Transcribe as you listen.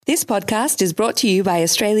This podcast is brought to you by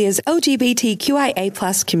Australia's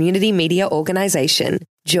LGBTQIA+ community media organisation,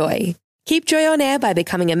 Joy. Keep Joy on air by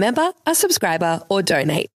becoming a member, a subscriber, or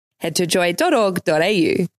donate. Head to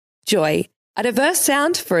joy.org.au. Joy, a diverse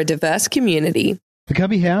sound for a diverse community. The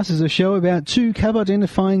Cubby House is a show about two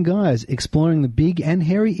cub-identifying guys exploring the big and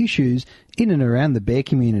hairy issues in and around the bear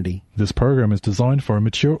community. This program is designed for a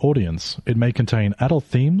mature audience. It may contain adult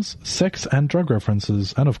themes, sex and drug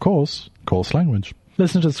references, and of course, coarse language.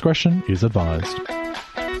 Listener discretion is advised.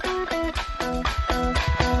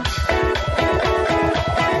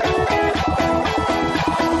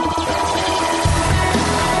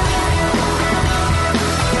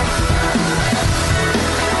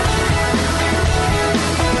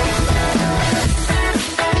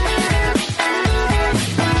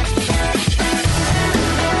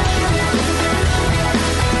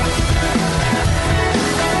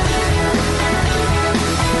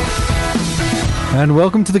 And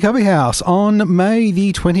welcome to the Cubby House on May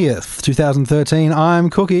the 20th, 2013.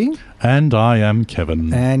 I'm Cookie. And I am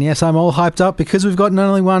Kevin. And yes, I'm all hyped up because we've got not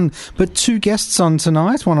only one, but two guests on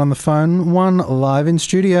tonight. One on the phone, one live in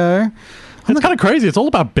studio. It's kind of crazy. It's all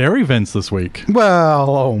about bear events this week.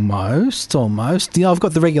 Well, almost. Yeah, I've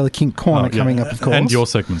got the regular Kink Corner coming up, of course. And your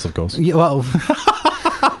segments, of course. Yeah, well...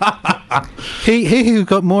 he who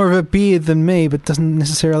got more of a beard than me, but doesn't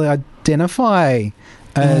necessarily identify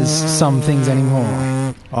as some things anymore.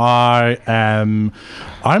 I'm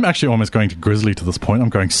actually almost going to grizzly to this point. I'm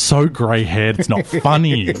going so grey-haired, it's not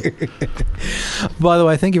funny. By the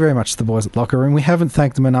way, thank you very much to the boys at Locker Room. We haven't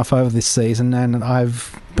thanked them enough over this season, and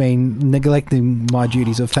I've been neglecting my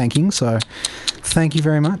duties of thanking, so thank you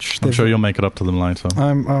very much. I'm sure you'll make it up to them later.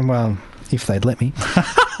 Well, if they'd let me.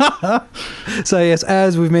 So yes,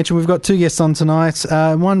 as we've mentioned, we've got two guests on tonight,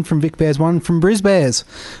 one from Vic Bears, one from Bris Bears.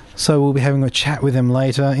 So we'll be having a chat with them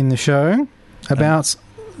later in the show about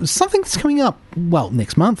something that's coming up, well,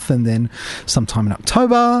 next month and then sometime in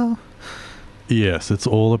October. Yes, it's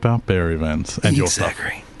all about bear events and your stuff.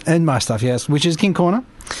 And my stuff, yes, which is King Corner.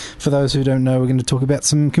 For those who don't know, we're going to talk about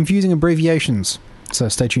some confusing abbreviations. So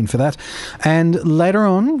stay tuned for that. And later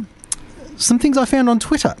on, some things I found on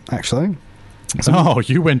Twitter, actually.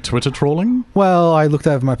 You went Twitter trolling? Well, I looked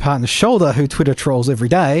over my partner's shoulder, who Twitter trolls every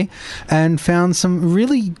day, and found some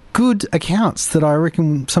really good accounts that I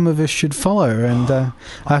reckon some of us should follow. And I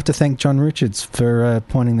have to thank John Richards for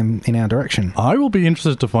pointing them in our direction. I will be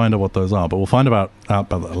interested to find out what those are, but we'll find out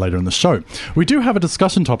about that later in the show. We do have a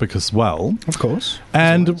discussion topic as well. Of course.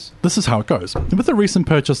 And this is how it goes. With the recent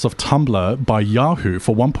purchase of Tumblr by Yahoo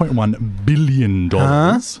for $1.1 billion.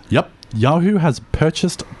 Yep. Yahoo has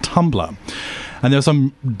purchased Tumblr. And there are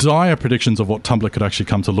some dire predictions of what Tumblr could actually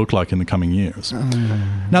come to look like in the coming years.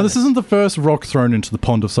 Now, this isn't the first rock thrown into the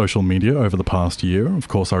pond of social media over the past year. Of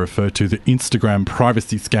course, I refer to the Instagram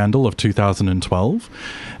privacy scandal of 2012.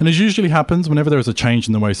 And as usually happens, whenever there is a change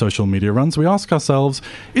in the way social media runs, we ask ourselves,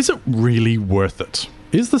 is it really worth it?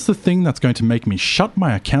 Is this the thing that's going to make me shut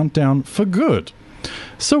my account down for good?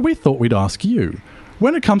 So we thought we'd ask you,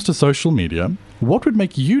 when it comes to social media, what would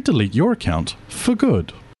make you delete your account for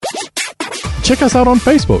good? Check us out on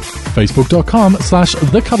Facebook,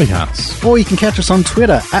 facebook.com/thecubbyhouse. Or you can catch us on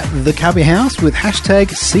Twitter at The Cubby House with hashtag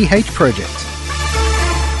 #CHProject.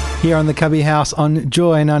 Here on The Cubby House on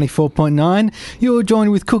Joy 94.9, you're joined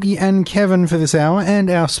with Cookie and Kevin for this hour, and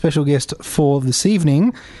our special guest for this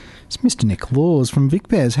evening is Mr. Nick Laws from Vic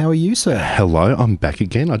Bears. How are you, sir? Hello, I'm back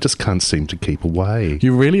again. I just can't seem to keep away.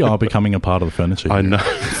 You really are becoming a part of the furniture. I know.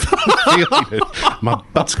 My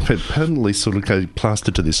butt's permanently sort of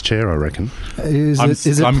plastered to this chair, I reckon. Is it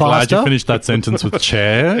plaster? I'm glad you finished that sentence with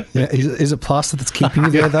chair. Yeah, is it plaster that's keeping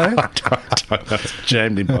you there, though? I don't know. It's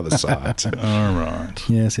jammed in by the sides. All right.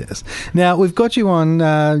 Yes. Now, we've got you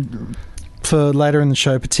on for later in the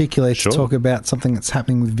show, particularly to talk about something that's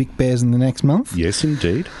happening with Vic Bears in the next month. Yes,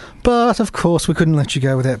 indeed. But, of course, we couldn't let you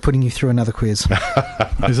go without putting you through another quiz.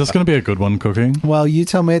 Is this going to be a good one, Cookie? Well, you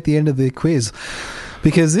tell me at the end of the quiz.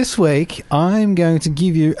 Because this week, I'm going to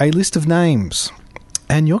give you a list of names.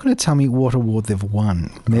 And you're going to tell me what award they've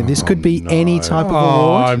won. Now, this could be any type of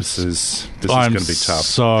award. This is going to be tough.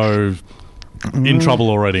 So in trouble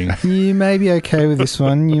already. You may be okay with this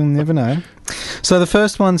one. You'll never know. So the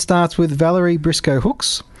first one starts with Valerie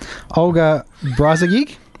Briscoe-Hooks, Olga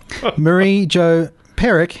Brazagig, Marie Jo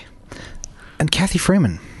Perrick, and Kathy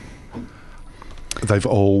Freeman. They've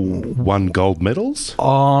all won gold medals?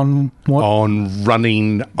 On what? On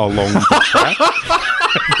running along the track.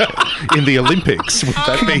 In the Olympics, would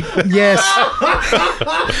that be? Yes.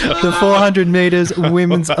 The 400 metres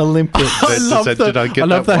Women's Olympics. I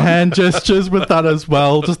love the hand gestures with that as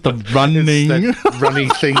well. Just the running. That running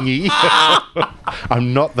thingy.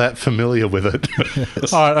 I'm not that familiar with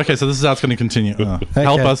it. All right, okay, so this is how it's going to continue.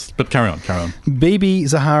 Help us, but carry on. Bibi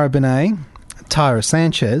Zahara Benet, Tyra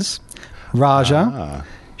Sanchez, Raja,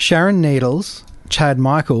 Sharon Needles, Chad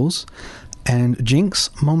Michaels, and Jinx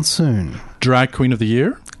Monsoon. Drag Queen of the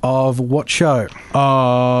Year? Of what show?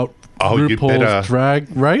 RuPaul's Drag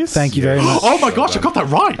Race? Thank you very much. Oh my gosh, I got that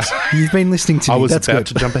right. You've been listening to me. I was That's about good.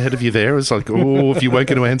 to jump ahead of you there. I was like, oh, if you weren't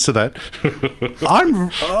going to answer that.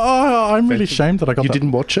 I'm really ashamed that I got that. You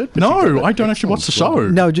didn't watch it? No, I don't actually watch the show.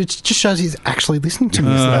 No, it just shows he's actually listening to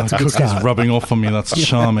me. So that's a good Cookie's start. rubbing off on me. That's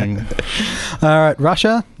charming. All right,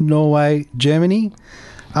 Russia, Norway, Germany,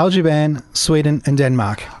 Algeban, Sweden, and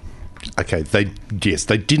Denmark. Okay, they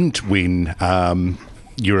didn't win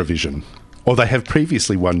Eurovision. Or they have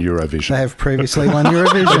previously won Eurovision. They have previously won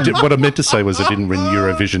Eurovision. What I meant to say was they didn't win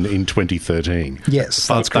Eurovision in 2013. Yes,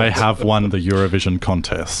 But that's they correct. have won the Eurovision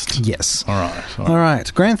contest. Yes. All right. All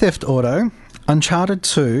right. Grand Theft Auto, Uncharted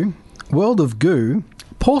 2, World of Goo,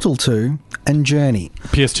 Portal 2, and Journey.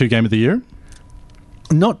 PS2 Game of the Year?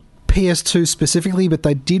 Not PS2 specifically, but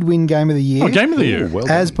they did win Game of the Year. Oh, Game of the Year. Well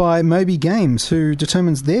as done. by Moby Games, who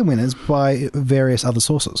determines their winners by various other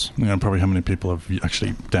sources. Yeah, probably how many people have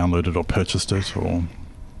actually downloaded or purchased it, or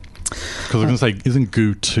because I was going to say, isn't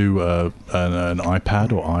Goo 2 an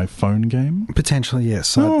iPad or iPhone game? Potentially,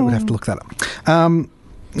 yes. I would have to look that up.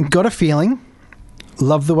 Got a Feeling,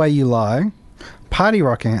 Love the Way You Lie, Party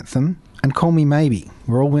Rock Anthem, and Call Me Maybe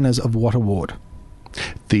were all winners of what award?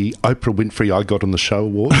 The Oprah Winfrey I Got on the Show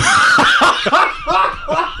award.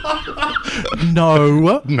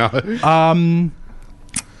 No. No.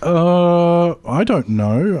 I don't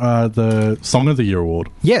know. The Song of the Year award.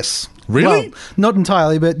 Yes. Really? Well, not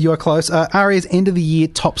entirely, but you're close. ARIA's End of the Year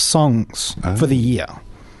top songs for the year.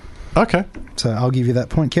 Okay. So I'll give you that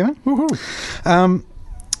point, Kevin. Woohoo.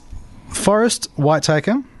 Forrest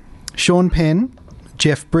Whitaker, Sean Penn,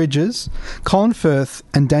 Jeff Bridges, Colin Firth,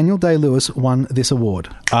 and Daniel Day-Lewis won this award.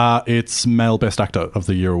 It's Male Best Actor of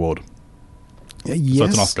the Year award. Yes. So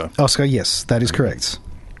it's an Oscar. Oscar, yes, that is correct.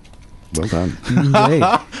 Well done. Indeed.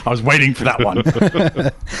 I was waiting for that one.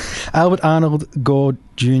 Albert Arnold Gore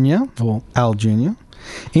Jr., or Al Jr.,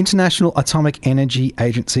 International Atomic Energy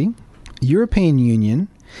Agency, European Union,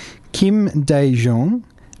 Kim Dae-jung,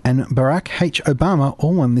 and Barack H. Obama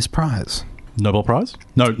all won this prize. Nobel Prize?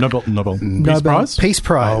 No, Nobel Peace Prize? Peace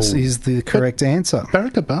Prize Oh. is the correct answer.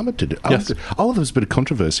 Barack Obama did it. Yes. Oh, there was a bit of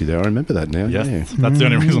controversy there. I remember that now. Yes. Yeah. That's the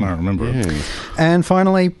only reason I remember it. Yeah. And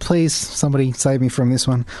finally, please, somebody save me from this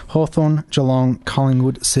one. Hawthorne, Geelong,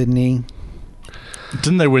 Collingwood, Sydney.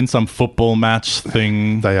 Didn't they win some football match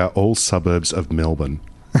thing? They are all suburbs of Melbourne.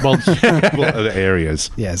 Well, yeah. Well,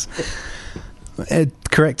 areas. Yes.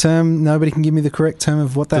 Correct term. Nobody can give me the correct term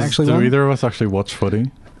of what they actually do won. either of us actually watch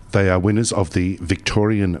footy? They are winners of the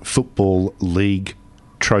Victorian Football League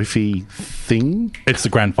trophy thing. It's the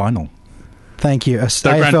grand final. Thank you.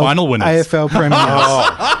 They're grand final winners. AFL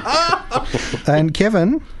premiers. And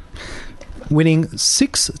Kevin, winning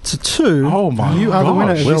 6-2. Oh my You are the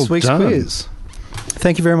winner of gosh. this Well week's done. quiz.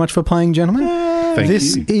 Thank you very much for playing, gentlemen. Thank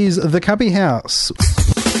This you. is the Cubby House.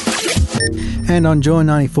 And on Joy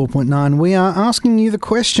 94.9, we are asking you the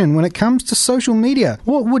question when it comes to social media.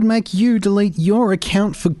 What would make you delete your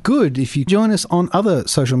account for good? If you join us on other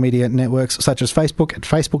social media networks such as Facebook at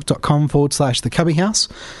facebook.com/The Cubby House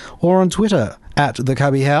or on Twitter at The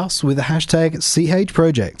Cubby House with the hashtag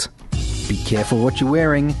CHProject. Be careful what you're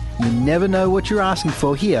wearing. You never know what you're asking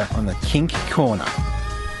for here on the Kink Corner.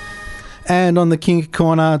 And on the Kink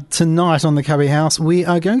Corner tonight on the Cubby House, we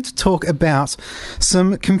are going to talk about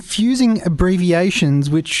some confusing abbreviations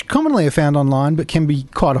which commonly are found online but can be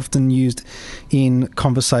quite often used in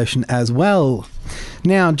conversation as well.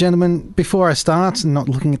 Now, gentlemen, before I start, not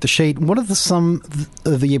looking at the sheet, what are some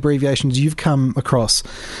of the abbreviations you've come across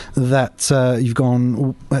that you've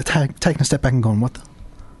gone, taken a step back and gone, what the?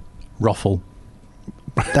 Ruffle.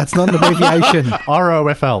 That's not an abbreviation.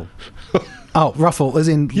 ROFL. Oh, ruffle, as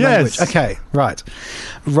in Yes. language. Okay, right.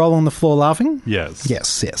 Roll on the floor laughing? Yes.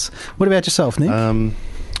 Yes. What about yourself, Nick?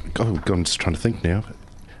 God, I'm just trying to think now.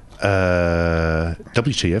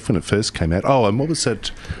 WTF when it first came out. Oh, and what was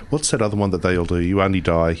that? What's that other one that they all do? You only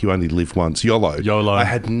die, you only live once. YOLO. YOLO. I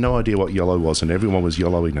had no idea what YOLO was, and everyone was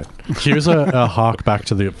YOLOing it. Here's a hark back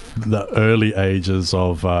to the early ages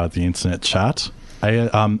of the internet chat.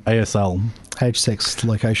 ASL. Age, sex,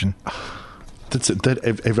 location. That's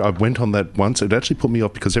it. I went on that once. It actually put me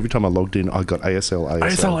off because every time I logged in, I got ASL.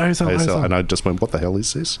 And I just went, what the hell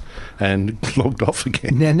is this? And logged off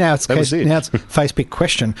again. Now it's face pick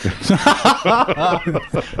question.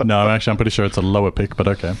 No, actually, I'm pretty sure it's a lower pick, but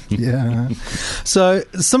okay. Yeah. So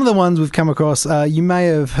some of the ones we've come across, you may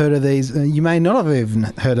have heard of these. You may not have even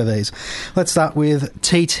heard of these. Let's start with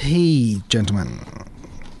TT, gentlemen.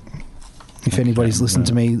 If anybody's listened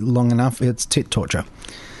to me long enough, it's tit torture.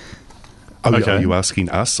 Oh, okay. Are you asking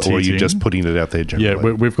us, or are you just putting it out there generally?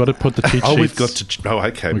 Yeah, we've got to put the cheat sheets. Oh, we've got to... Oh,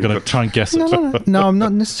 okay. We've got to try and guess it. No, I'm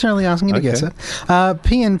not necessarily asking you to guess it.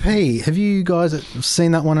 PNP. Have you guys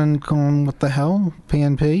seen that one and gone, what the hell?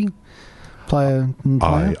 PNP? Player and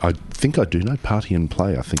player? I think I do know Party and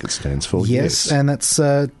Play. I think it stands for. Yes. And that's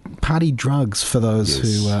party drugs for those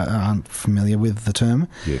who aren't familiar with the term.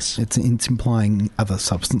 Yes. It's implying other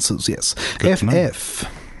substances, yes. Good FF.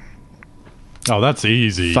 Oh, that's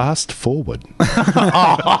easy. Fast forward.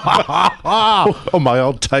 On my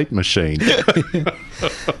old tape machine.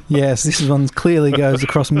 Yes, this one clearly goes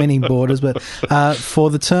across many borders, but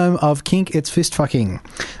for the term of kink, it's fist fucking.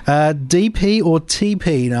 DP or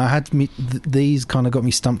TP? Now, I had to admit, these kind of got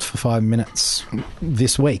me stumped for 5 minutes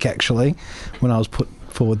this week, actually, when I was put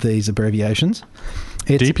forward these abbreviations.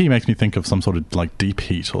 DP makes me think of some sort of like deep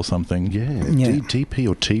heat or something. Yeah. DP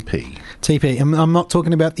or TP? TP. I'm not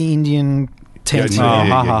talking about the Indian... Yes.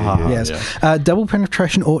 Yeah. Double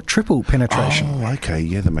penetration or triple penetration. Oh, okay.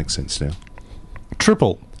 Yeah, that makes sense now.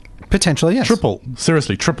 Triple. Potentially, yes. Triple.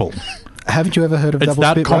 Seriously, triple. Haven't you ever heard of double spit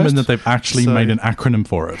roast? It's that common that they've actually made an acronym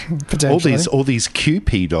for it. Potentially. All these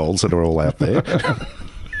QP dolls that are all out there.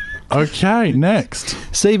 Okay, next.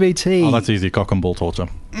 CBT. Oh, that's easy. Cock and ball torture.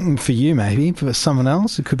 For you, maybe. For someone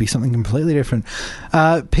else, it could be something completely different.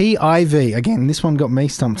 PIV. Again, this one got me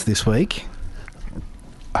stumped this week.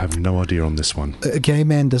 I have no idea on this one. A gay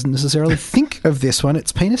man doesn't necessarily think of this one.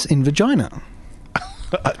 It's penis in vagina.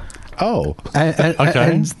 Oh.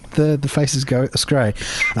 And the faces go astray.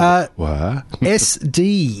 What?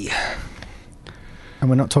 SD. And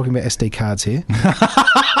we're not talking about SD cards here.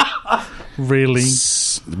 Really?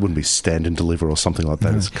 It wouldn't be stand and deliver or something like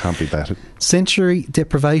that. It can't be that. Sensory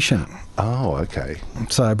deprivation. Oh, okay.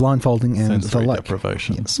 So blindfolding and sensory the like.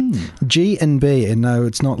 deprivation. Yes. G and B. And no,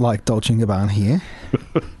 it's not like Dolce & Gabbana here.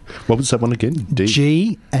 What was that one again? D?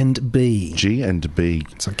 G and B. G and B.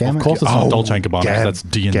 So Of course it's not Dolce & Gabbana. That's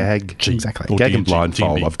D and Gag. G. Exactly. Gag and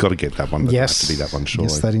blindfold. I've got to get that one. Yes. Has to be that one, surely.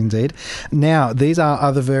 Yes, that indeed. Now, these are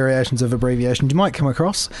other variations of abbreviations you might come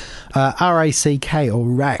across. RACK or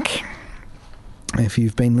RAC. If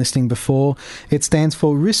you've been listening before, it stands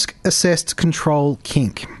for Risk Assessed Control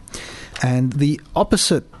Kink. And the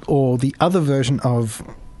opposite or the other version of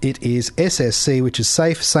it is SSC, which is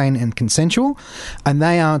safe, sane and consensual. And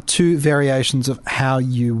they are two variations of how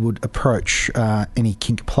you would approach any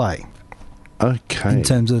kink play. Okay. In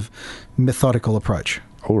terms of methodical approach.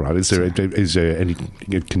 All right. Is there any...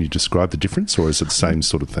 Can you describe the difference, or is it the same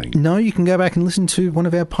sort of thing? No, you can go back and listen to one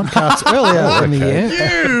of our podcasts earlier in the year.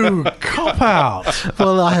 You cop-out!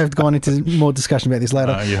 Well, I have gone into more discussion about this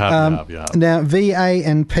later. You have. Now, VA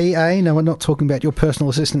and PA, no, we're not talking about your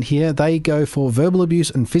personal assistant here. They go for verbal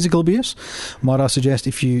abuse and physical abuse. Might I suggest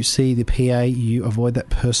if you see the PA, you avoid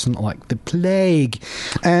that person like the plague.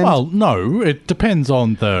 And well, no, it depends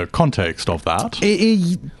on the context of that.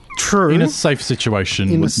 True. In a safe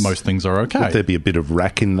situation, most things are okay. Would there be a bit of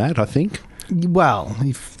rack in that, I think? Well,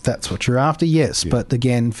 if that's what you're after, yes. Yeah. But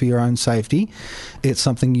again, for your own safety, it's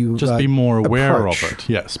something you just be more aware of it.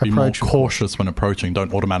 Yes, be more cautious when approaching.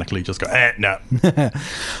 Don't automatically just go, no.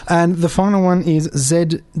 And the final one is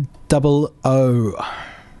ZOO.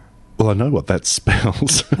 Well, I know what that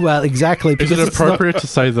spells. Well, exactly. Is it appropriate to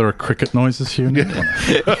say there are cricket noises here?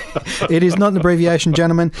 It is not an abbreviation,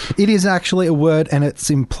 gentlemen. It is actually a word, and it's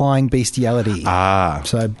implying bestiality.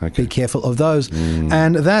 So be careful of those.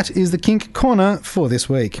 And that is the Kink Corner for this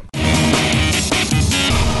week.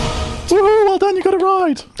 Woohoo, well done, you got it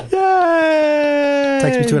right. Yay!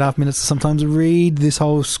 Takes me 2.5 minutes to sometimes read this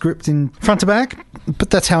whole script in front to back, but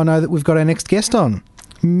that's how I know that we've got our next guest on.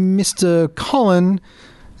 Mr. Colin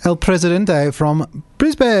El Presidente from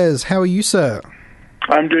Brisbane's. How are you, sir?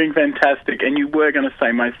 I'm doing fantastic, and you were going to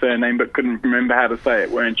say my surname but couldn't remember how to say it,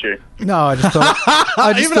 weren't you? No, I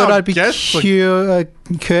just thought I'd be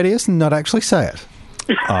courteous and not actually say it.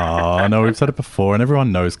 Oh, no, we've said it before, and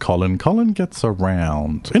everyone knows Colin. Colin gets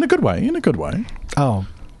around. In a good way. Oh,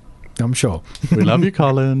 I'm sure. We love you,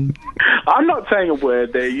 Colin. I'm not saying a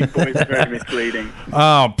word there. You boys are very misleading.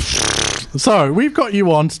 Oh, so we've got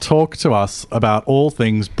you on to talk to us about all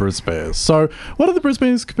things Brisbane's. So what have the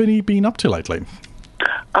Brisbane's been up to lately?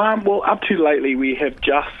 Well, up to lately, we have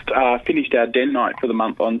just finished our Den Night for the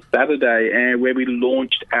month on Saturday, where we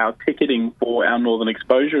launched our ticketing for our Northern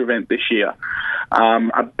Exposure event this year.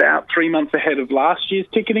 About 3 months ahead of last year's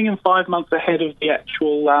ticketing and 5 months ahead of the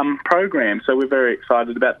actual program. So we're very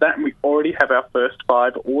excited about that, and we already have our first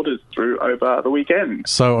 5 orders through over the weekend.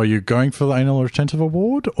 So are you going for the Annual Retentive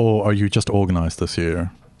Award, or are you just organised this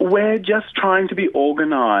year? We're just trying to be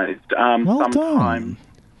organised. Well done.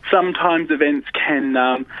 Sometimes events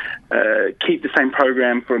can keep the same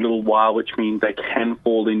program for a little while, which means they can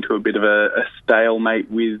fall into a bit of a stalemate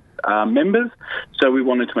with members. So we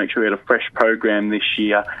wanted to make sure we had a fresh program this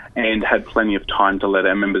year and had plenty of time to let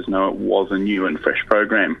our members know it was a new and fresh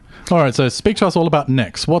program. All right, so speak to us all about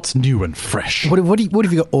next. What's new and fresh? What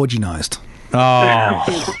have you got organised?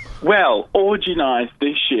 Oh. Well, Orgy Night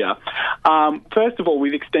this year. First of all,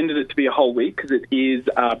 we've extended it to be a whole week because it is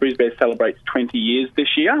Brisbane celebrates 20 years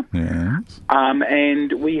this year. Yes.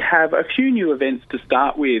 And we have a few new events to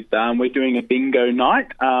start with. We're doing a bingo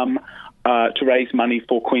night to raise money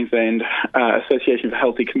for Queensland Association for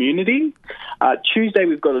Healthy Community. Tuesday,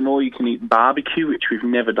 we've got an all-you-can-eat barbecue, which we've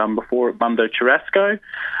never done before at Bundo Churrasco.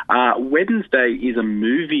 Wednesday is a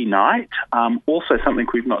movie night, also something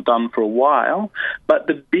we've not done for a while. But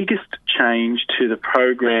the biggest change to the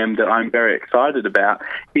program that I'm very excited about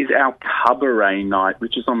is our cabaret night,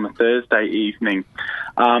 which is on the Thursday evening.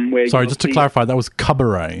 Sorry, just to clarify, that was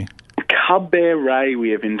cabaret. Cabaret, we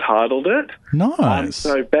have entitled it. Nice.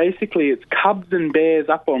 So basically it's cubs and bears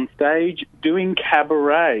up on stage doing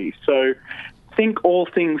cabaret. So think all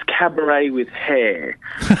things cabaret with hair.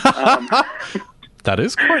 That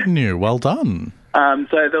is quite new. Well done. So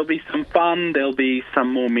there'll be some fun, there'll be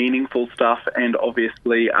some more meaningful stuff, and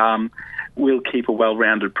obviously we'll keep a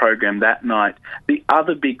well-rounded program that night. The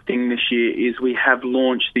other big thing this year is we have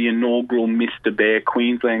launched the inaugural Mr. Bear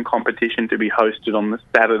Queensland competition to be hosted on the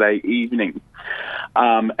Saturday evening.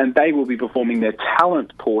 And they will be performing their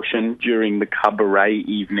talent portion during the cabaret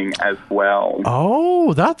evening as well.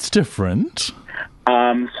 Oh, that's different.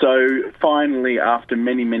 So finally, after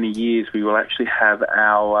many, many years, we will actually have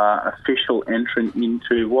our official entrant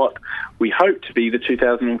into what we hope to be the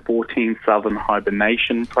 2014 Southern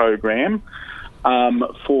Hibernation Program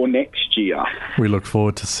for next year. We look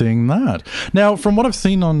forward to seeing that. Now, from what I've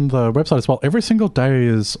seen on the website as well, every single day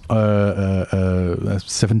is a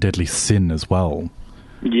 7 Deadly Sin as well.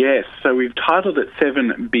 Yes, so we've titled it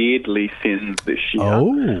 7 Beardly Sins this year.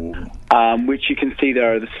 Oh. Which you can see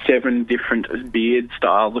there are the 7 different beard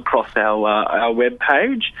styles across our web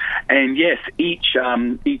page. And yes, each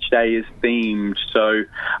day is themed. So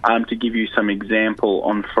to give you some example,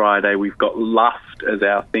 on Friday we've got lust as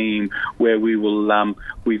our theme, where we will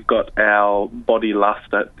we've got our body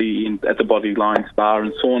lust at the Bodyline Spa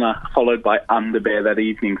and Sauna, followed by Underbear that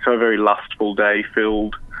evening. So a very lustful day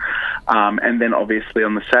filled. And then obviously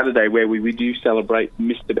on the Saturday, where we do celebrate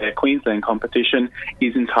Mr. Bear Queensland competition,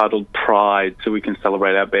 is entitled Pride, so we can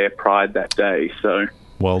celebrate our bear pride that day. So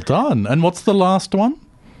well done. And what's the last one?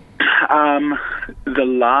 The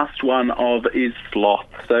last one is Sloth.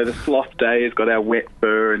 So the Sloth Day has got our wet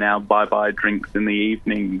fur and our bye-bye drinks in the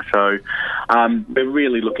evening. So we're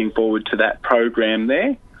really looking forward to that program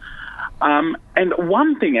there. And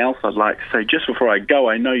one thing else I'd like to say just before I go,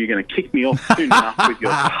 I know you're going to kick me off soon enough with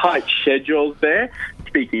your tight schedules there.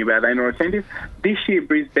 Speaking about annual retentive, this year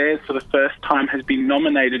Brisbane for the first time has been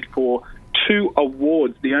nominated for 2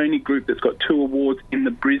 awards, the only group that's got 2 awards in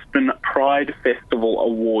the Brisbane Pride Festival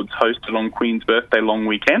Awards hosted on Queen's Birthday long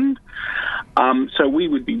weekend. So we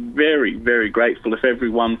would be very, very grateful if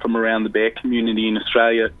everyone from around the bear community in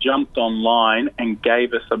Australia jumped online and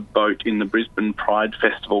gave us a vote in the Brisbane Pride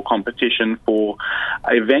Festival competition for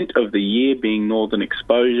Event of the Year being Northern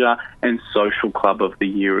Exposure and Social Club of the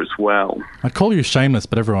Year as well. I call you shameless,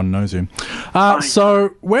 but everyone knows you.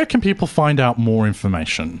 So where can people find out more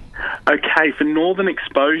information? Okay, for Northern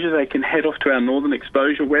Exposure, they can head off to our Northern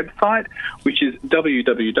Exposure website, which is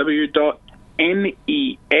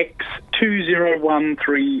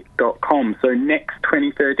www.nex2013.com, so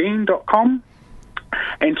next2013.com.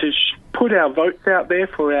 And to put our votes out there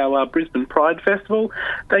for our Brisbane Pride Festival,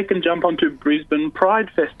 they can jump onto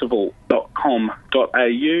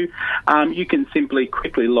brisbanepridefestival.com.au. You can simply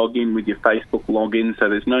quickly log in with your Facebook login, so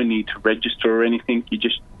there's no need to register or anything. You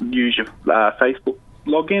just use your Facebook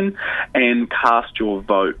login and cast your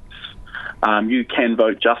votes. You can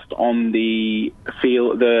vote just on the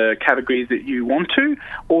categories that you want to,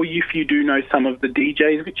 or if you do know some of the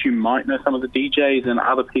DJs, which you might know some of the DJs and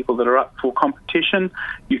other people that are up for competition,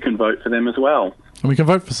 you can vote for them as well. And we can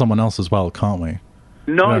vote for someone else as well, can't we?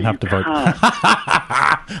 No, we don't have to vote.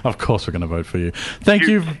 Of course we're going to vote for you. Thank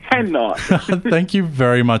you. Cannot. Thank you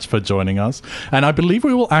very much for joining us. And I believe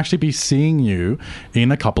we will actually be seeing you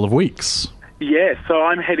in a couple of weeks. Yeah, so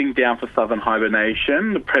I'm heading down for Southern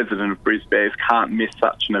Hibernation. The president of Brisbane's can't miss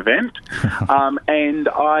such an event. And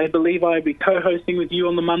I believe I'll be co-hosting with you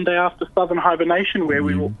on the Monday after Southern Hibernation, where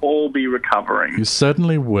we will all be recovering. You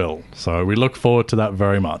certainly will. So we look forward to that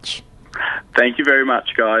very much. Thank you very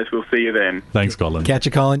much, guys. We'll see you then. Thanks, Colin. Catch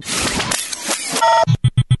you, Colin.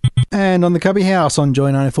 And on the Cubby House on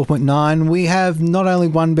Joy 94.9, we have not only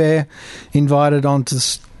one bear invited onto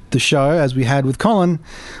the show, as we had with Colin,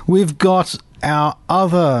 we've got our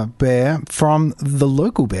other bear from the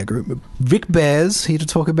local bear group, Vic Bears, here to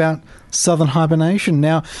talk about Southern Hibernation.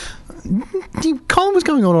 Now, Colin was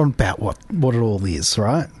going on about what it all is,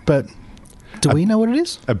 right? But do we know what it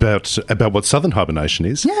is? About what Southern Hibernation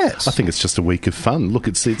is? Yes. I think it's just a week of fun. Look,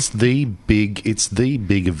 it's the big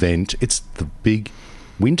event. It's the big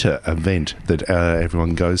winter event that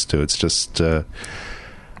everyone goes to. It's just a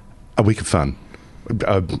week of fun. We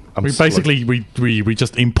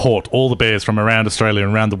just import all the bears from around Australia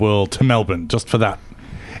and around the world to Melbourne just for that.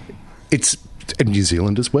 It's in New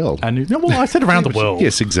Zealand as well. And I said around the world.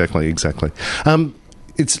 Yes, exactly.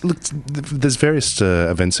 There's various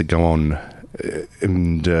events that go on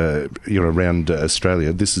and around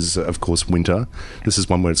Australia. This is, of course, winter. This is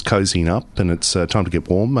one where it's cozying up and it's time to get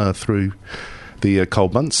warm through the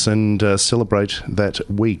cold months and celebrate that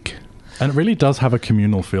week. And it really does have a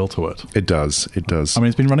communal feel to it. It does. I mean,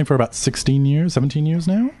 it's been running for about 16 years, 17 years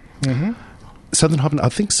now? Mm-hmm. Southern Hibernation, I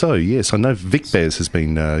think so, yes. I know Vic Bears has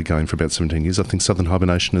been going for about 17 years. I think Southern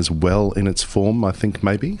Hibernation is well in its form, I think,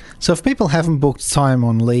 maybe. So if people haven't booked time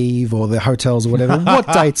on leave or their hotels or whatever, what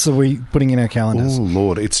dates are we putting in our calendars? Oh,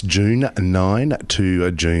 Lord, it's June 9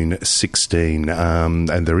 to June 16. And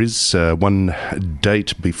there is one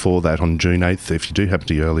date before that on June 8th, if you do happen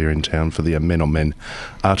to be earlier in town, for the Men on Men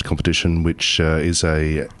art competition, which is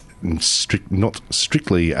not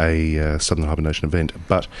strictly a Southern Hibernation event,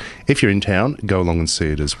 but if you're in town, go along and see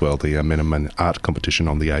it as well, the Men on Men art competition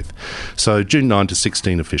on the 8th. So June 9 to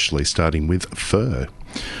 16 officially, starting with fur.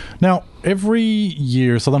 Now, every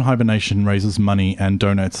year Southern Hibernation raises money and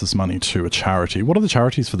donates this money to a charity. What are the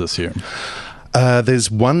charities for this year? There's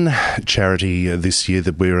one charity this year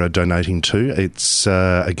that we're donating to. It's,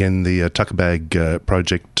 again, the Tucker Bag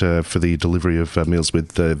project for the delivery of meals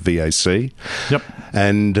with VAC. Yep.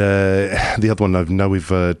 And the other one, I know we've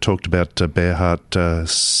talked about Bear Heart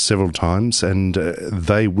several times, and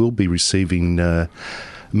they will be receiving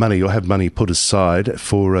money or have money put aside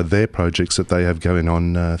for their projects that they have going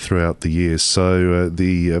on throughout the year. So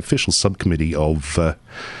the official subcommittee of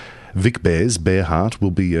Vic Bears, Bear Heart,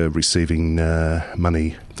 will be receiving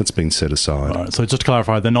money that's been set aside. Right, so just to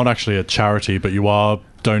clarify, they're not actually a charity, but you are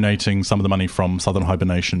donating some of the money from Southern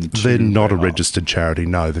Hibernation to They're not Bear a registered charity,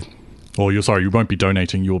 no. Or you won't be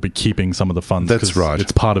donating, you will be keeping some of the funds. That's right.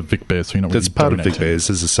 It's part of Vic Bears, so you're not really part donating. of Vic Bears.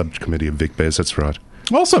 There's a subcommittee of Vic Bears, that's right.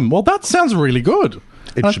 Awesome. Well, that sounds really good.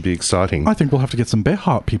 It should be exciting. I think we'll have to get some Bear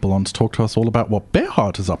Heart people on to talk to us all about what Bear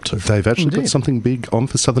Heart is up to. They've actually got something big on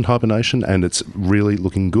for Southern Hibernation, and it's really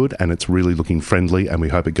looking good, and it's really looking friendly, and we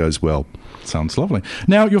hope it goes well. Sounds lovely.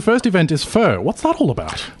 Now, your first event is Fur. What's that all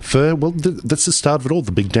about? Fur, well, that's the start of it all,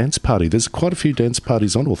 the big dance party. There's quite a few dance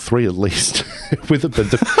parties on, or 3 at least, with it,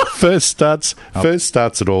 but the first starts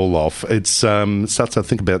it all off. It starts, I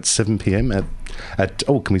think, about 7 p.m. at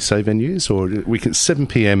can we say venues? Or we can 7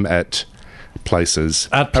 p.m. at places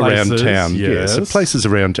around town. Yes. So places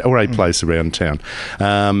around, or a place around town.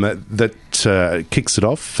 That kicks it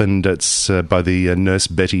off, and it's by the Nurse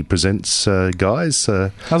Betty Presents guys.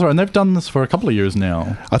 That's right, and they've done this for a couple of years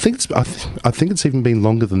now. I think it's even been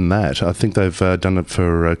longer than that. I think they've done it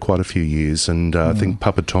for quite a few years, and I think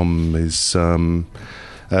Papa Tom is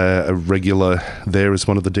a regular there as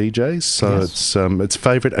one of the DJs, so yes. It's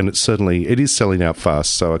favourite, and it is selling out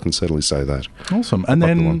fast, so I can certainly say that. Awesome. And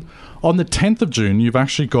then on the 10th of June, you've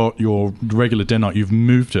actually got your regular dinner night. You've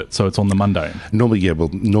moved it, so it's on the Monday. Normally the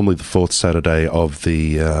 4th Saturday of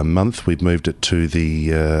the month. We've moved it to the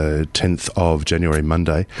 10th of January,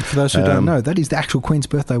 Monday. For those who don't know, that is the actual Queen's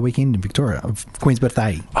Birthday weekend in Victoria, Queen's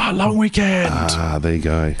Birthday. Long weekend. There you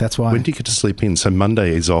go. That's why. When do you get to sleep in? So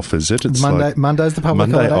Monday is off, is it? Monday's the public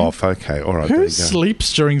holiday. Monday off, okay. All right, Who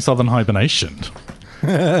sleeps during Southern Hibernation?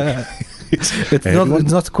 It's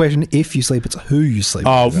not the question if you sleep, it's who you sleep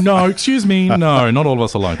with. Oh, no, excuse me. No, not all of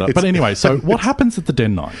us are like that. But anyway, so what happens at the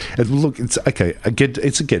den night? Look, it's okay.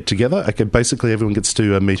 It's a get together. Okay, basically everyone gets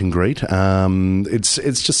to meet and greet.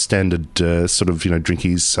 It's just standard sort of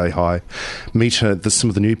drinkies, say hi, meet some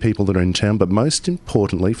of the new people that are in town. But most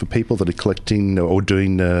importantly, for people that are collecting or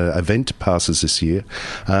doing event passes this year,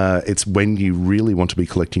 it's when you really want to be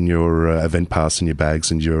collecting your event pass and your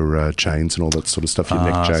bags and your chains and all that sort of stuff. Your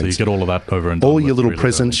neck chains. So you get all of that over and done all with your little really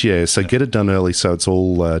presents. early. Yeah. So get it done early, so it's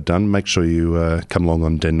all done. Make sure you come along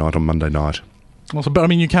on den night on Monday night. Also, but I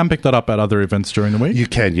mean, you can pick that up at other events during the week? You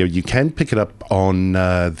can, yeah. You can pick it up on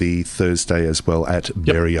the Thursday as well at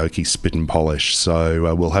Berryoki Spit and Polish.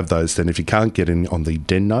 So we'll have those then. If you can't get in on the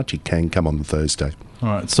den night, you can come on the Thursday. All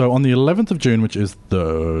right. So on the 11th of June, which is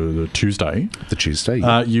the Tuesday. The Tuesday,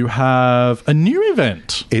 yeah. You have a new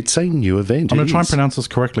event. It's a new event. I'm going to try and pronounce this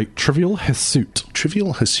correctly. Trivial Hirsute.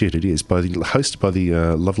 Trivial Hirsute, it is, hosted by the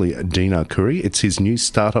lovely Dean Arcuri. It's his new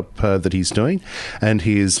startup that he's doing, and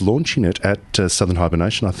he is launching it at Southern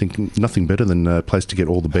Hibernation. I think nothing better than a place to get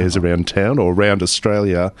all the bears around town or around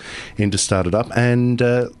Australia in to start it up. And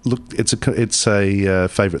look, it's a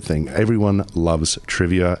favourite thing. Everyone loves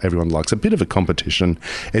trivia. Everyone likes a bit of a competition.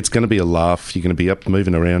 It's going to be a laugh. You're going to be up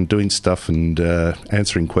moving around, doing stuff and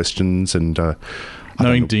answering questions and...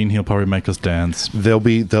 Knowing Dean, he'll probably make us dance. There'll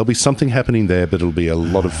be something happening there, but it'll be a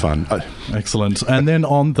lot of fun. Excellent. And then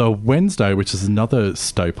on the Wednesday, which is another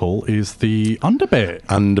staple, is the Underbear.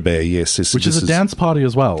 Underbear, yes. Which is a dance party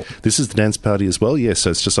as well. This is the dance party as well, yes. So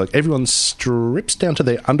it's just like everyone strips down to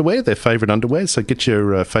their underwear, their favourite underwear. So get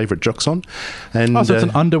your favourite jocks on. And, so it's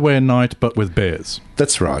an underwear night, but with bears.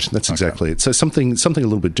 That's right. That's exactly it. So something a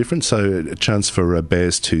little bit different. So a chance for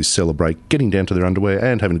bears to celebrate getting down to their underwear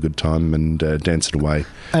and having a good time and dancing away.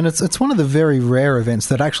 And it's one of the very rare events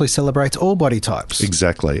that actually celebrates all body types.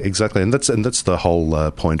 Exactly, and that's the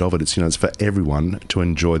whole point of it. It's it's for everyone to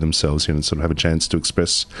enjoy themselves, sort of have a chance to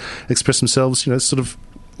express themselves, sort of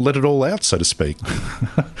let it all out, so to speak.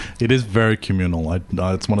 It is very communal.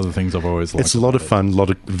 It's one of the things I've always liked. It's a lot of fun,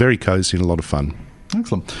 very cozy and a lot of fun.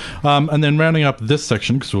 Excellent. And then rounding up this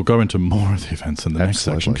section, because we'll go into more of the events in the next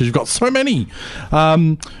section, because you've got so many.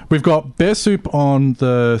 We've got Bear Soup on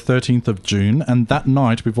the 13th of June, and that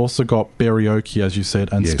night we've also got Berryoki, as you said,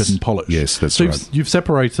 and Spit and Polish. Yes, that's right. You've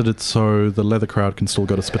separated it so the leather crowd can still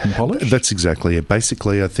go to Spit and Polish? That's exactly it.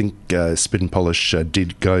 Basically, I think Spit and Polish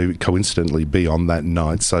did go coincidentally be on that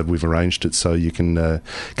night, so we've arranged it so you can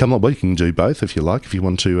come along. Well, you can do both if you like. If you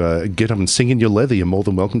want to get up and sing in your leather, you're more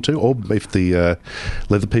than welcome to. Or if the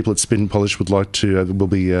leather people at Spit and Polish would like to, we'll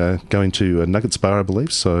be going to Nuggets Bar, I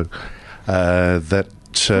believe, so that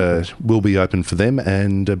will be open for them,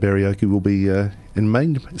 and Berryoki will be in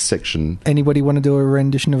main section. Anybody want to do a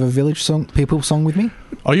rendition of a village song, people song with me?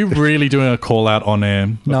 Are you really doing a call out on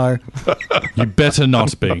air? No. You better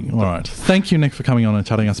not be. All right. Thank you, Nick, for coming on and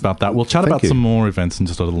chatting us about that. We'll chat about some more events in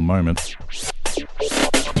just a little moment.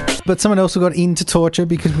 But someone else got into torture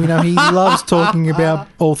because we know he loves talking about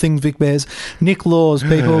all things Vic Bears. Nick Laws,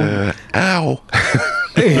 people. Ow.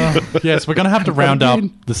 Yes, we're going to have to round up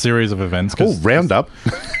the series of events. Round up?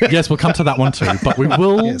 Yes, we'll come to that one too. But we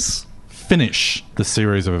will finish the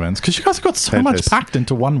series of events because you guys have got so much packed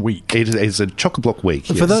into 1 week. It is a chock-a-block week.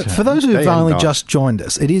 For those who've only just joined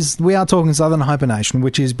us, we are talking Southern Hibernation,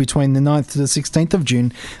 which is between the 9th to the 16th of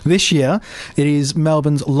June. This year, it is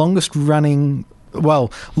Melbourne's longest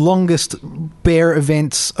bear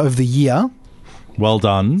events of the year. Well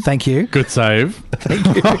done. Thank you. Good save. Thank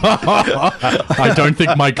you. I don't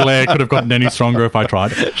think my glare could have gotten any stronger if I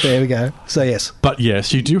tried. There we go. So yes. But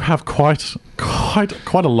yes, you do have quite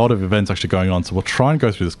a lot of events actually going on, so we'll try and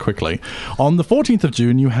go through this quickly. On the 14th of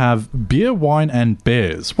June, you have Beer, Wine and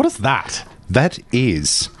Bears. What is that? That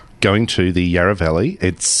is going to the Yarra Valley.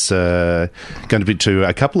 It's going to be to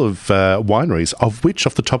a couple of wineries, of which,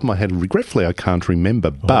 off the top of my head, regretfully, I can't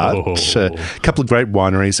remember, but a couple of great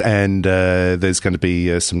wineries, and there's going to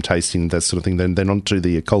be some tasting, that sort of thing. Then on to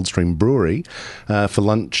the Coldstream Brewery for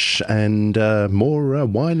lunch and more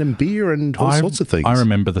wine and beer and all sorts of things. I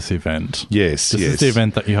remember this event. Yes, This is the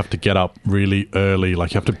event that you have to get up really early.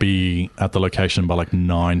 Like, you have to be at the location by like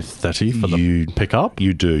 9:30 for the pickup.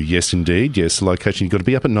 You do, yes, indeed. Yes, the location. You've got to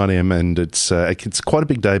be up at 9 a.m. and it's quite a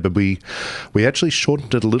big day, but we actually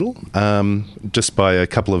shortened it a little, just by a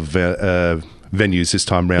couple of venues this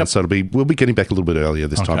time round. So we'll be getting back a little bit earlier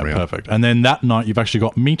this time round. Perfect. And then that night you've actually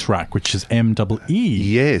got Meet-Rack, which is M-E-E.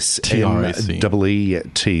 Yes,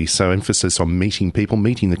 M-E-E-T. So emphasis on meeting people,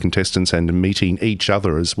 meeting the contestants and meeting each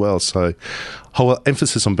other as well. So whole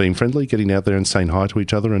emphasis on being friendly, getting out there and saying hi to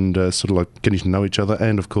each other and sort of like getting to know each other,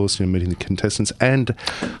 and of course, meeting the contestants, and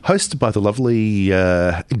hosted by the lovely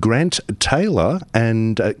Grant Taylor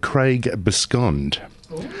and Craig Biscond.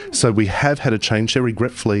 So we have had a change there.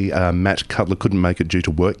 Regretfully, Matt Cutler couldn't make it due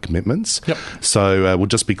to work commitments. Yep. So we'll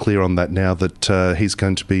just be clear on that now that he's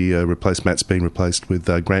going to be replaced. Matt's being replaced with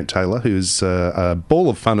Grant Taylor, who's a ball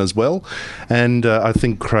of fun as well. And I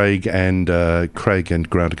think Craig and Grant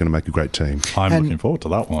are going to make a great team. I'm looking forward to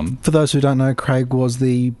that one. For those who don't know, Craig was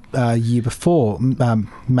the year before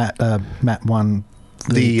Matt won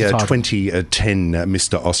the 2010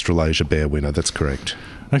 Mr. Australasia Bear winner. That's correct.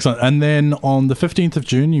 Excellent. And then on the 15th of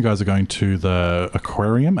June, you guys are going to the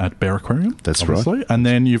aquarium at Bear Aquarium. That's obviously. right. And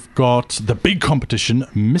then you've got the big competition,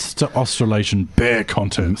 Mr. Australasian Bear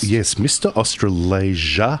Contest. Yes, Mr.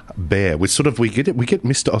 Australasia Bear. We get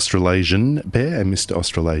Mr. Australasian Bear and Mr.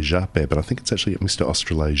 Australasia Bear, but I think it's actually Mr.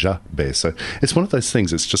 Australasia Bear. So it's one of those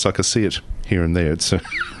things. It's just like I see it here and there. It's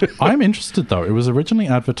I'm interested though. It was originally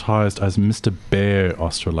advertised as Mr. Bear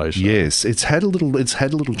Australasia. Yes, it's had a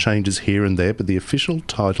little changes here and there, but the official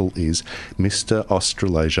title is Mr.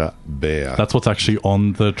 Australasia Bear. That's what's actually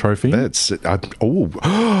on the trophy. And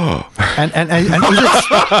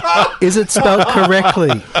is it spelled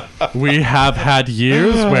correctly? We have had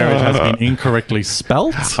years where it has been incorrectly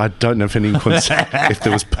spelt. I don't know if if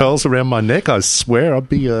there was pearls around my neck, I swear I'd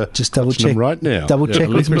be just double check right now. Double check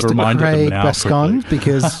with Mr. Craig Bascon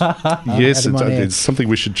because yes, it's something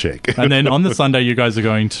we should check. And then on the Sunday, you guys are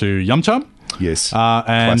going to Yum Chum. Yes. And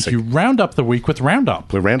Classic. you round up the week with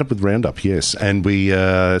Roundup. We round up with Roundup, yes. And we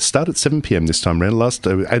start at 7 p.m. this time round. At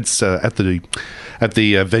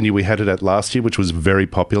the venue we had it at last year, which was very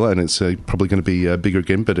popular, and it's probably going to be bigger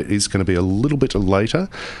again, but it is going to be a little bit later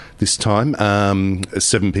this time,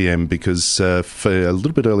 7 p.m. because for a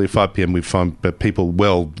little bit earlier, 5 p.m. we find people,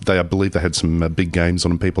 I believe they had some big games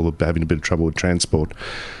on and people were having a bit of trouble with transport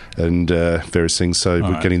and various things, so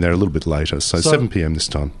we're getting there a little bit later. So 7 p.m. this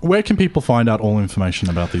time. Where can people find out all information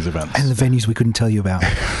about these events? And the venues we couldn't tell you about.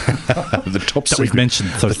 The top secret, we've mentioned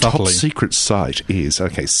so the subtly. top secret site is,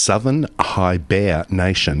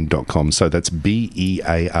 southernhighbearnation.com. So that's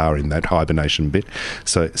BEAR in that hibernation bit.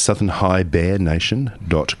 So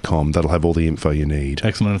southernhighbearnation.com. That'll have all the info you need.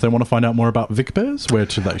 Excellent. If they want to find out more about Vic Bears, where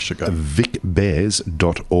should they go?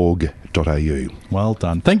 vicbears.org.au. Well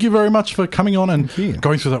done. Thank you very much for coming on and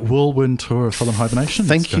going through that whirlwind tour of Southern Hibernation.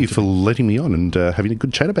 Thank you for letting me on and having a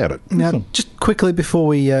good chat about it. Now, Awesome. just quickly before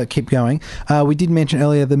we keep going, we did mention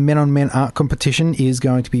earlier the Men on Men art competition is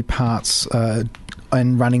going to be parts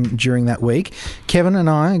and running during that week. Kevin and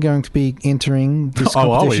I are going to be entering this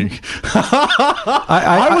competition.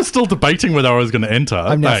 I was still debating whether I was going to enter.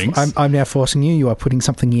 I'm now forcing you. You are putting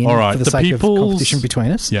something in for the sake of competition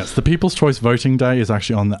between us. Yes, the People's Choice Voting Day is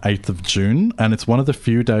actually on the 8th of June, and it's one of the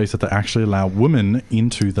few days that they actually allow women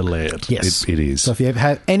into the laird. Yes. It is. So if you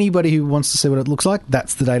have anybody who wants to see what it looks like,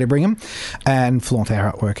 that's the day to bring them and flaunt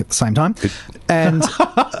our artwork at the same time. And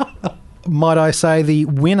might I say the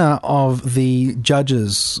winner of the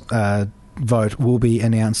judges' vote will be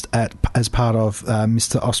announced as part of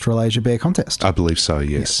Mr. Australasia Bear Contest. I believe so,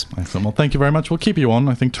 yes. Excellent. Well, thank you very much. We'll keep you on.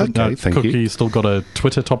 I think thank Cookie you. still got a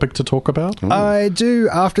Twitter topic to talk about. Ooh. I do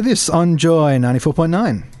after this on Joy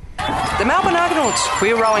 94.9. The Melbourne Argonauts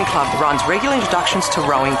Queer Rowing Club runs regular introductions to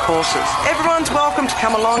rowing courses. Everyone's welcome to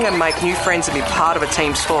come along and make new friends and be part of a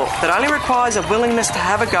team sport that only requires a willingness to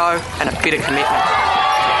have a go and a bit of commitment.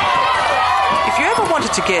 If you ever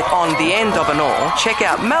wanted to get on the end of an oar, check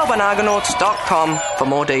out melbourneargonauts.com for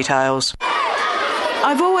more details.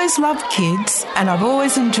 I've always loved kids and I've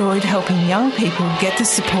always enjoyed helping young people get the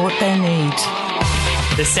support they need.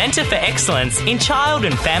 The Centre for Excellence in Child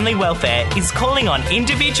and Family Welfare is calling on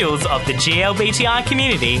individuals of the GLBTI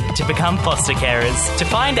community to become foster carers. To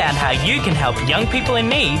find out how you can help young people in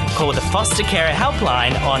need, call the Foster Carer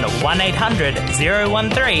Helpline on 1800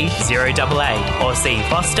 013 088 or see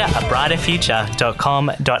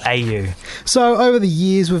fosterabrighterfuture.com.au. So over the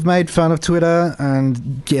years we've made fun of Twitter,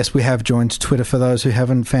 and yes, we have joined Twitter for those who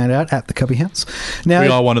haven't found out at the Cubby House. Now, We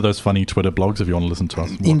are one of those funny Twitter blogs if you want to listen to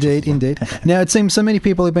us. Indeed. Now, it seems so many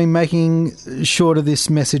people have been making short of this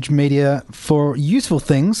message media for useful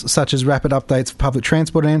things, such as rapid updates for public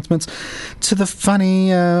transport announcements, to the funny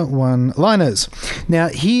one-liners. Now,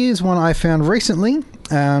 here's one I found recently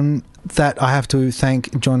that I have to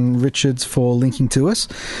thank John Richards for linking to us.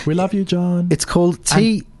 We love you, John. It's called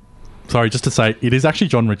sorry, just to say, it is actually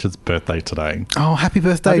John Richards' birthday today. Oh, happy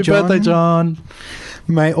birthday, John. Happy birthday, John.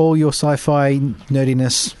 May all your sci-fi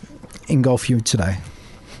nerdiness engulf you today.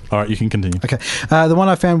 All right, you can continue. Okay. The one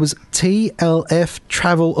I found was TLF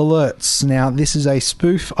Travel Alerts. Now, this is a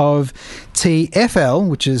spoof of TfL,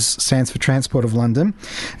 which stands for Transport of London,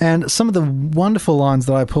 and some of the wonderful lines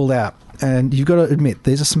that I pulled out, and you've got to admit,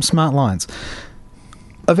 these are some smart lines.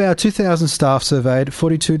 Of our 2,000 staff surveyed,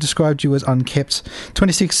 42 described you as unkept,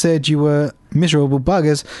 26 said you were miserable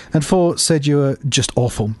buggers, and 4 said you were just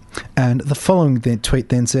awful. And the following tweet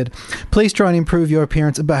then said, please try and improve your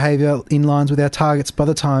appearance and behaviour in lines with our targets by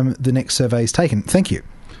the time the next survey is taken. Thank you.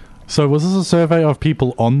 So was this a survey of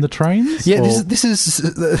people on the trains? Yeah, this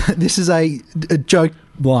is a joke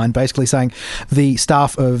line basically saying the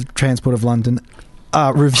staff of Transport of London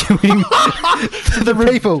are reviewing the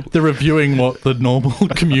people. They're reviewing what the normal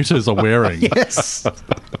commuters are wearing. Yes.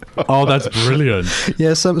 Oh, that's brilliant.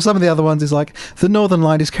 Yeah, some of the other ones is like, the Northern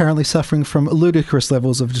Line is currently suffering from ludicrous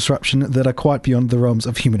levels of disruption that are quite beyond the realms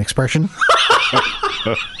of human expression.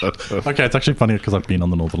 Okay, it's actually funny because I've been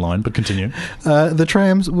on the Northern Line, but continue. The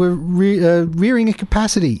trams were rearing a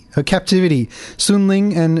captivity.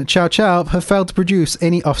 Sunling and Chow Chow have failed to produce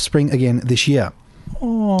any offspring again this year.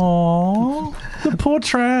 Aww, the poor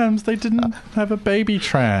trams. They didn't have a baby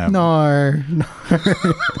tram. No.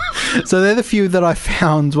 So they're the few that I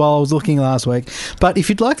found while I was looking last week. But if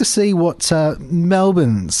you'd like to see what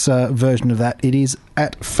Melbourne's version of that, it is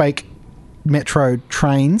at Fake Metro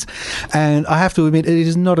Trains, and I have to admit it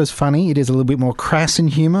is not as funny. It is a little bit more crass in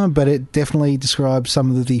humour, but it definitely describes some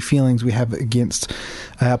of the feelings we have against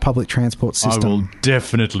our public transport system. I will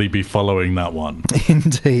definitely be following that one.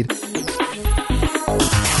 Indeed.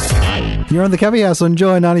 You're on the Cubby House on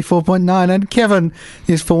Joy 94.9, and Kevin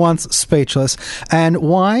is for once speechless. And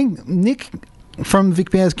why? Nick from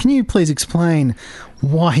Vic Bears, can you please explain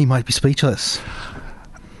why he might be speechless?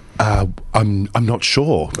 I'm not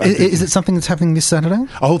sure. Is it something that's happening this Saturday?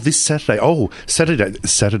 Oh, this Saturday. Oh,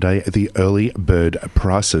 Saturday, the early bird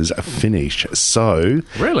prices finish. So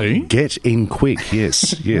really, get in quick.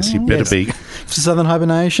 Yes, you better be. For Southern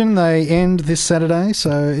Hibernation, they end this Saturday.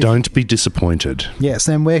 So don't be disappointed. Yes,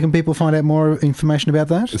 and where can people find out more information about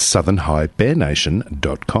that?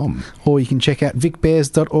 southernhighbearnation.com. Or you can check out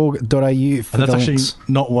vicbears.org.au for and that's actually links.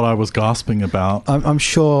 not what I was gasping about. I'm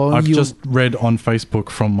sure I've just read on Facebook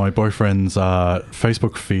from my boyfriend's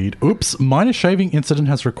Facebook feed. Oops, minor shaving incident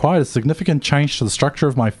has required a significant change to the structure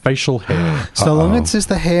of my facial hair. So long as it's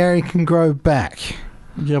the hair, it can grow back.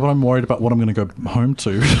 Yeah, but I'm worried about what I'm going to go home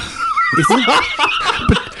to.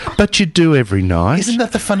 But you do every night. Isn't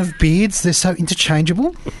that the fun of beards? They're so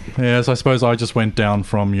interchangeable. Yes, I suppose I just went down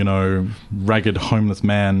from, ragged homeless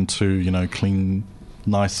man to, clean,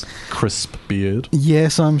 nice, crisp beard.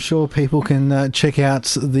 Yes, I'm sure people can check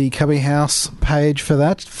out the Cubby House page for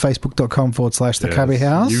that, facebook.com/the Cubby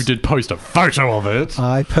House. You did post a photo of it.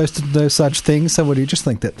 I posted no such things, so what do you just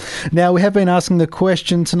think that? Now, we have been asking the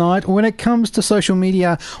question tonight, when it comes to social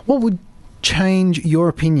media, what would change your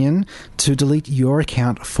opinion to delete your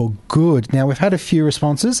account for good? Now, we've had a few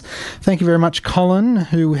responses. Thank you very much, Colin,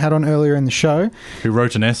 who we had on earlier in the show. Who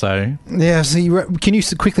wrote an essay. Yes, can you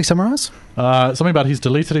quickly summarise? Something about he's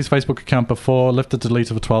deleted his Facebook account before, left it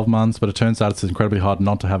deleted for 12 months, but it turns out it's incredibly hard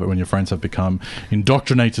not to have it when your friends have become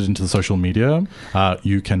indoctrinated into the social media.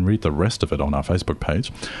 You can read the rest of it on our Facebook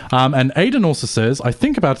page. And Aidan also says, I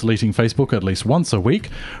think about deleting Facebook at least once a week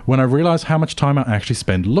when I realise how much time I actually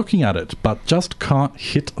spend looking at it, but just can't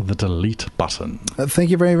hit the delete button. Thank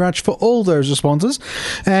you very much for all those responses.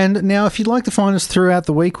 And now, if you'd like to find us throughout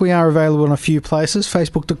the week, we are available in a few places,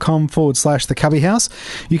 facebook.com/the Cubby House.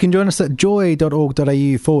 You can join us at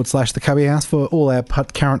joy.org.au/the Cubby House for all our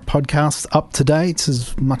current podcasts up to date,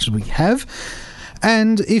 as much as we have.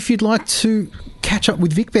 And if you'd like to catch up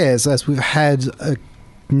with Vic Bears, as we've had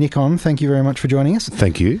Nick on, thank you very much for joining us.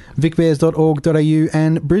 Thank you. vicbears.org.au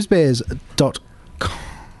and brisbears.com.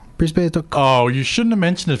 Oh, you shouldn't have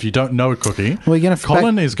mentioned it if you don't know it, Cookie. Well, you're gonna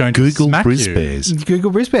Colin is going to Google smack Brisbears. you.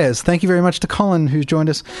 Google Brisbears. Thank you very much to Colin, who's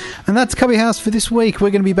joined us. And that's Cubby House for this week.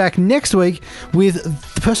 We're going to be back next week with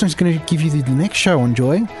the person who's going to give you the next show on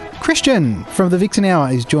Joy. Christian from the Vixen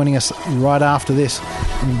Hour is joining us right after this.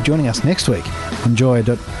 And joining us next week on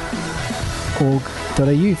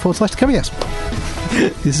joy.org.au/the Cubby House.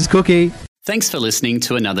 This is Cookie. Thanks for listening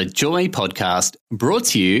to another Joy podcast brought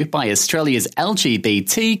to you by Australia's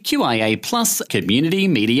LGBTQIA+ community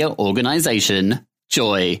media organisation,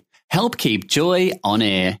 Joy. Help keep Joy on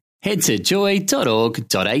air. Head to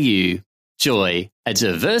joy.org.au. Joy, a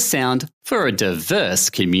diverse sound for a diverse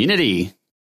community.